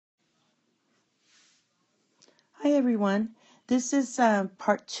Hi everyone, this is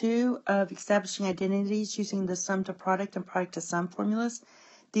part 2 of establishing identities using the sum to product and product to sum formulas.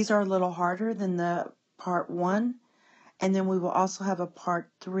 These are a little harder than the part 1, and then we will also have a part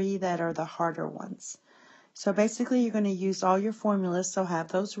 3 that are the harder ones. So basically you're going to use all your formulas, so have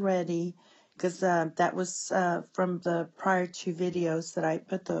those ready, because that was from the prior 2 videos that I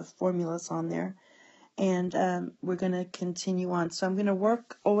put the formulas on there. And we're going to continue on. So I'm going to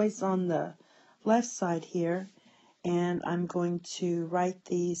work always on the left side here. And I'm going to write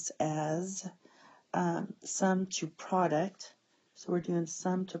these as sum to product. So we're doing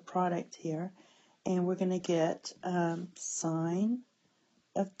sum to product here. And we're going to get sine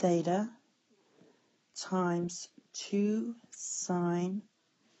of theta times 2 sine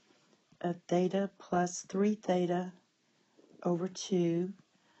of theta plus 3 theta over 2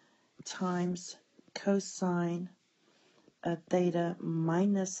 times cosine of theta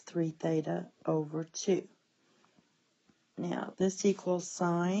minus 3 theta over 2. Now, this equals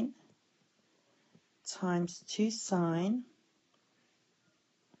sine times 2 sine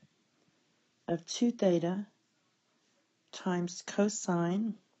of 2 theta times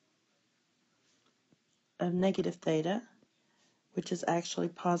cosine of negative theta, which is actually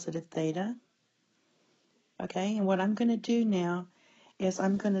positive theta. Okay, and what I'm going to do now is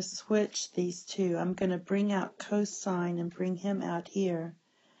I'm going to switch these two. I'm going to bring out cosine and bring him out here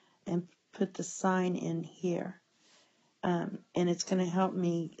and put the sine in here. And it's going to help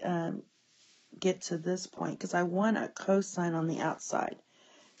me get to this point because I want a cosine on the outside.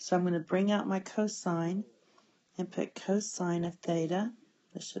 So I'm going to bring out my cosine and put cosine of theta.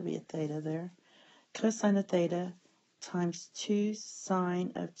 There should be a theta there. Cosine of theta times 2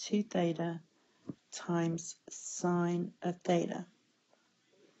 sine of 2 theta times sine of theta.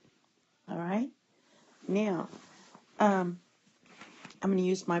 All right. Now, I'm going to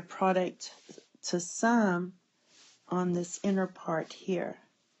use my product to sum on this inner part here.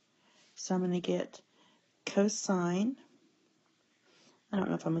 So I'm going to get cosine, I don't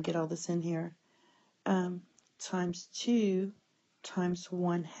know if I'm going to get all this in here, times 2 times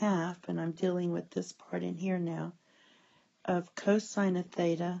 1/2, and I'm dealing with this part in here now, of cosine of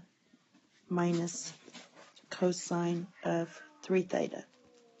theta minus cosine of 3 theta.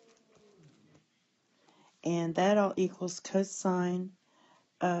 And that all equals cosine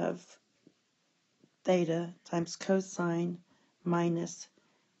of theta times cosine minus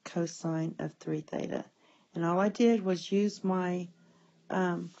cosine of 3 theta. And all I did was use my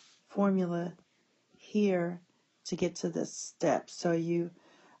formula here to get to this step. So you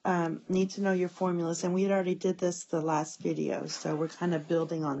need to know your formulas. And we had already did this the last video, so we're kind of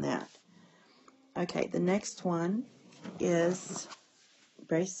building on that. Okay, the next one is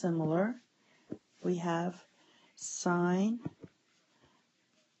very similar. We have sine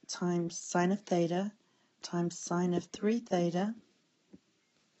times sine of theta times sine of 3 theta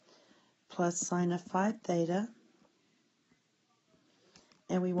plus sine of 5 theta.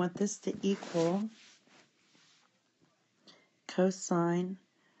 And we want this to equal cosine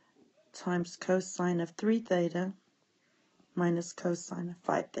times cosine of 3 theta minus cosine of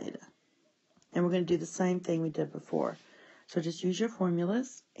 5 theta. And we're going to do the same thing we did before. So just use your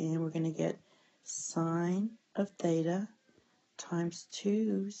formulas, and we're going to get sine of theta times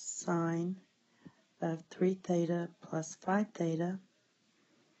 2 sine of 3 theta plus 5 theta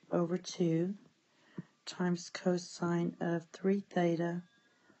over 2 times cosine of 3 theta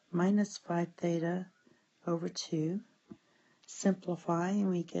minus 5 theta over 2. Simplify, and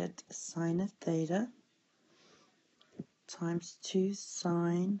we get sine of theta times 2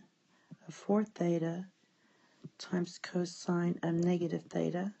 sine of 4 theta times cosine of negative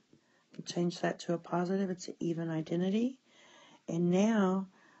theta. Change that to a positive. It's an even identity. And now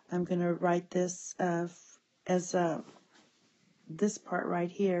I'm going to write this as this part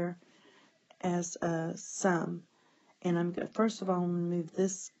right here as a sum. And I'm going, first of all, I'm going to move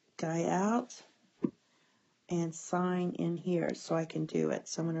this guy out and sine in here so I can do it.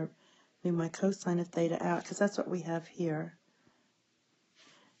 So I'm going to move my cosine of theta out because that's what we have here.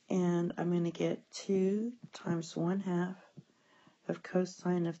 And I'm going to get 2 times 1/2 of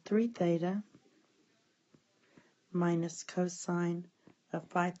cosine of 3 theta minus cosine of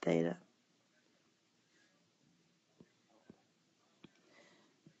 5 theta.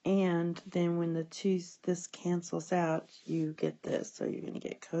 And then when this cancels out, you get this. So you're going to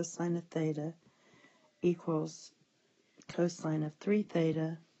get cosine of theta equals cosine of 3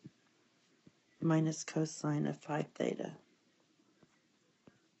 theta minus cosine of 5 theta.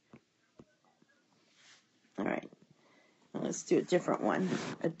 All right, now let's do a different one.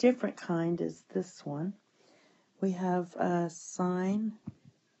 A different kind is this one. We have sine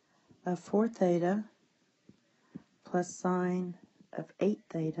of 4 theta plus sine of 8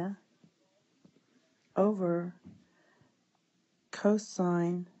 theta over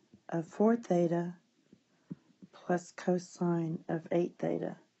cosine of 4 theta plus cosine of 8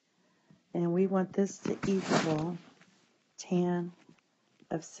 theta. And we want this to equal tan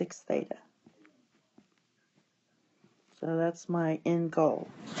of 6 theta. So that's my end goal.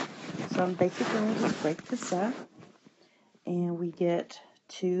 So I'm basically going to just break this up, and we get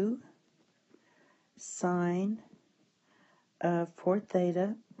 2 sine of 4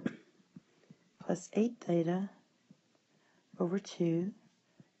 theta plus 8 theta over 2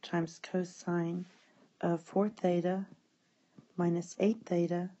 times cosine of 4 theta minus 8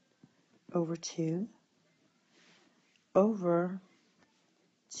 theta over 2 over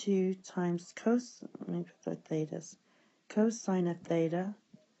 2 times let me put the thetas, cosine of theta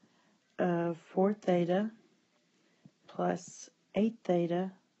of 4 theta plus 8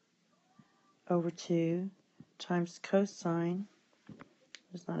 theta over 2 times cosine,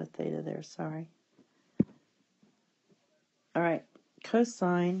 there's not a theta there, sorry. Alright,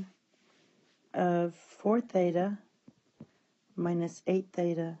 cosine of 4 theta minus 8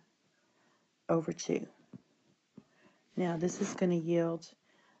 theta over 2. Now this is going to yield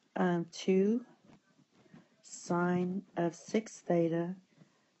 2 sine of 6 theta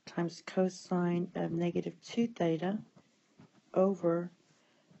times cosine of negative 2 theta over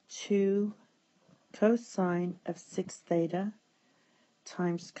 2 cosine of 6 theta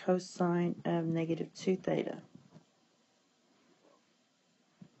times cosine of negative 2 theta.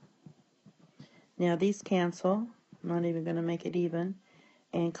 Now these cancel. I'm not even going to make it even.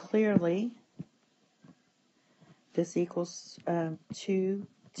 And clearly this equals 2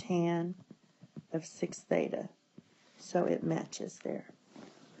 tan of 6 theta. So it matches there.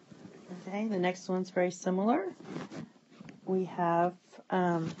 Okay, the next one's very similar. We have,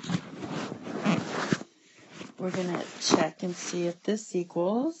 we're going to check and see if this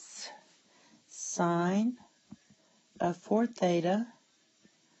equals sine of 4 theta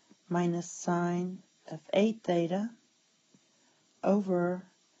minus sine of 8 theta over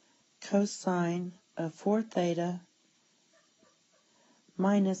cosine of 4 theta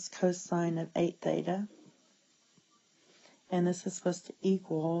minus cosine of 8 theta. And this is supposed to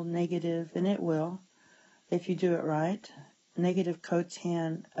equal negative, and it will, if you do it right, negative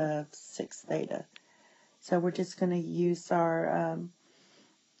cotan of 6 theta. So we're just going to use our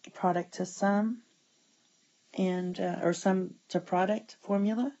product to sum, and or sum to product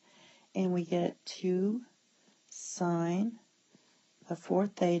formula, and we get 2 sine of 4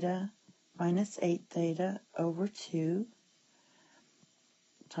 theta minus 8 theta over 2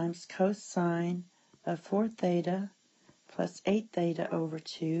 times cosine of 4 theta plus 8 theta over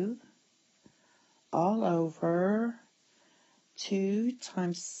 2 all over 2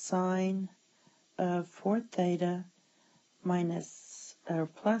 times sine of 4 theta minus or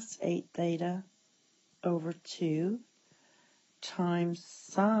plus 8 theta over 2 times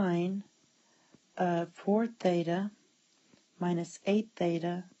sine of 4 theta minus 8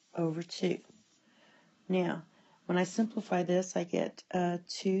 theta over 2. Now, when I simplify this, I get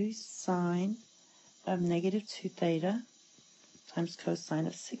 2 sine of negative 2 theta times cosine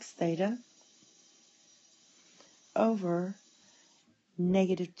of 6 theta over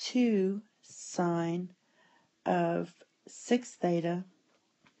negative 2 sine of 6 theta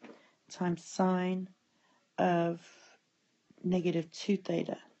times sine of negative 2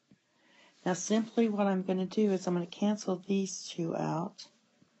 theta. Now simply what I'm going to do is I'm going to cancel these two out.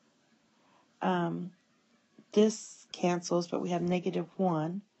 This cancels, but we have negative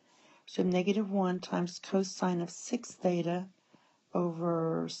 1. So negative 1 times cosine of 6 theta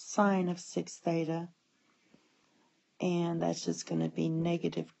over sine of 6 theta. And that's just going to be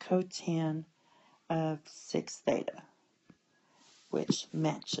negative cotan of 6 theta, which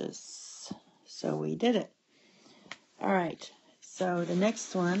matches. So we did it. All right. So the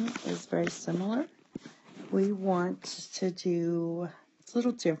next one is very similar. We want to do, it's a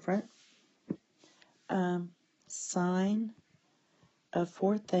little different. Sine of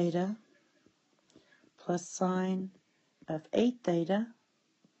 4 theta plus sine of 8 theta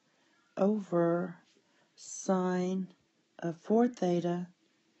over sine of 4 theta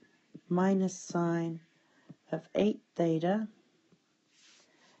minus sine of 8 theta.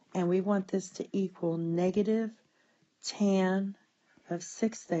 And we want this to equal negative tan of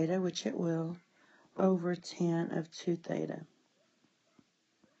 6 theta, which it will, over tan of 2 theta.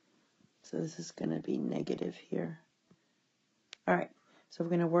 So this is going to be negative here. All right, so we're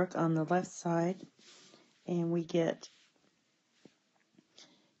going to work on the left side, and we get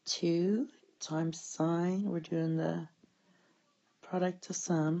 2 times sine. We're doing the product to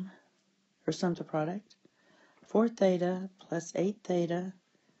sum, or sum to product. 4 theta plus 8 theta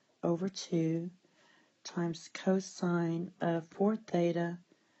over 2 times cosine of 4 theta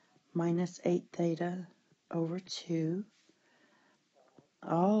minus 8 theta over 2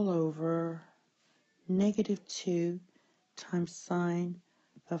 all over negative 2 times sine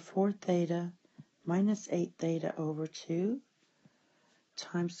of 4 theta minus 8 theta over 2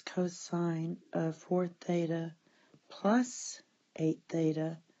 times cosine of 4 theta plus 8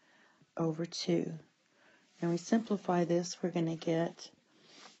 theta over 2. And we simplify this, we're going to get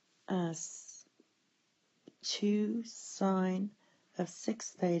 2 sine of 6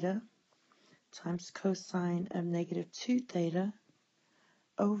 theta times cosine of negative 2 theta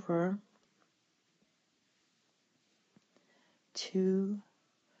over 2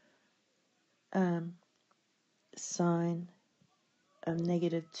 sine of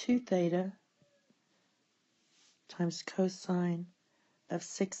negative 2 theta times cosine of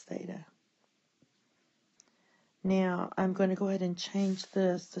 6 theta. Now I'm going to go ahead and change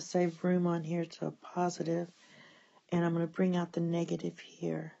this to save room on here to a positive, and I'm going to bring out the negative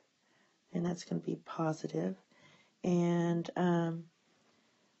here, and that's going to be positive. And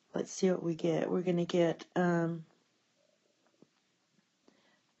let's see what we get. We're going to get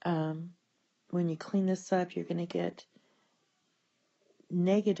when you clean this up, you're going to get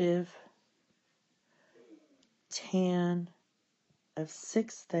negative tan of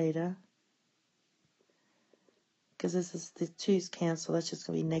 6 theta, because this is the 2's cancel, that's just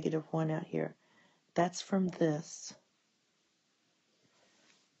going to be negative 1 out here. That's from this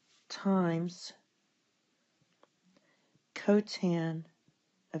times cotan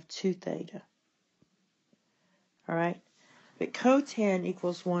of 2 theta. All right? But cotan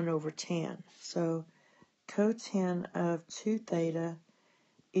equals 1 over tan. So cotan of 2 theta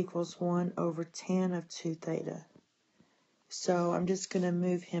equals 1 over tan of 2 theta. So I'm just going to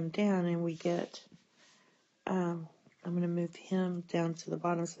move him down, and we get, I'm going to move him down to the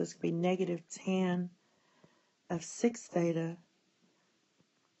bottom, so this could be negative tan of 6 theta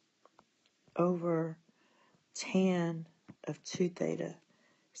over tan of 2 theta.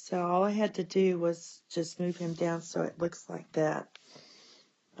 So all I had to do was just move him down so it looks like that.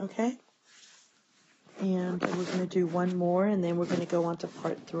 Okay? And we're going to do one more, and then we're going to go on to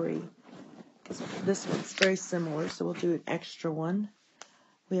part 3. Because this one's very similar, so we'll do an extra one.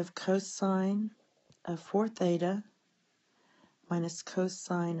 We have cosine of 4 theta minus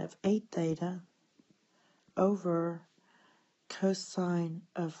cosine of 8 theta over cosine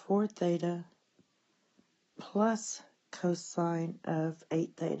of 4 theta plus cosine of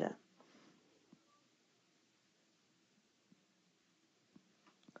 8 theta.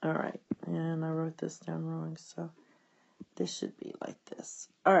 All right, and I wrote this down wrong, so this should be like this.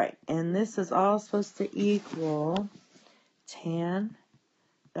 All right, and this is all supposed to equal tan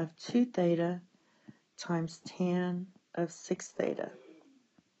of 2 theta times tan of 6 theta.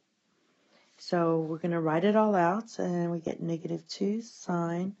 So we're going to write it all out, and we get negative 2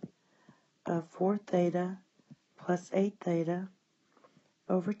 sine of 4 theta plus 8 theta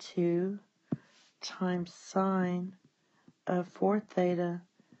over 2 times sine of 4 theta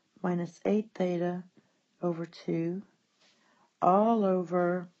minus 8 theta over 2 all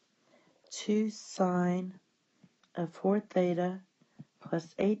over 2 sine of 4 theta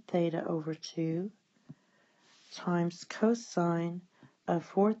plus 8 theta over 2 times cosine of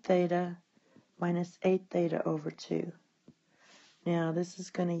 4 theta minus 8 theta over 2. Now this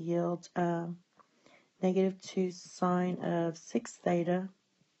is going to yield negative 2 sine of 6 theta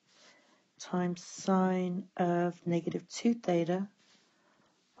times sine of negative 2 theta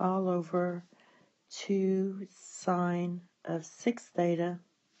all over 2 sine of 6 theta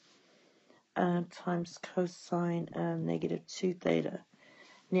times cosine of negative 2 theta.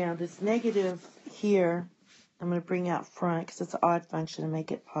 Now this negative here, I'm going to bring out front because it's an odd function and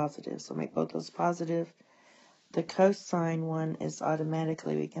make it positive. So make both those positive. The cosine one is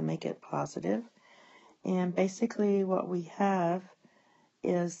automatically, we can make it positive. And basically what we have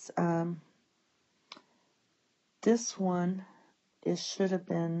is this one, it should have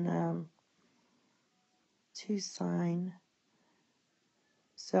been 2 sine.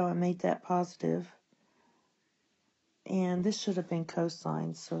 So I made that positive. And this should have been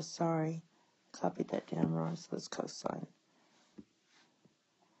cosine, so sorry. Copied that down wrong, so it's cosine.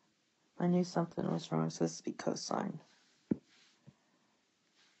 I knew something was wrong, so this would be cosine.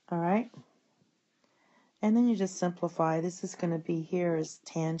 Alright? And then you just simplify. This is going to be here as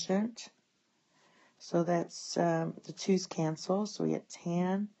tangent. So that's the 2's cancel. So we get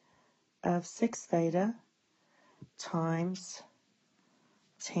tan of 6 theta times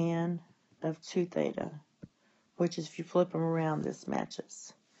tan of 2 theta. Which is, if you flip them around, this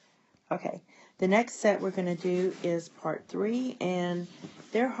matches. Okay, the next set we're going to do is part 3, and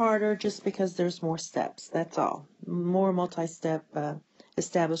they're harder just because there's more steps. That's all. More multi-step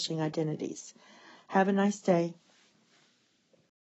establishing identities. Have a nice day.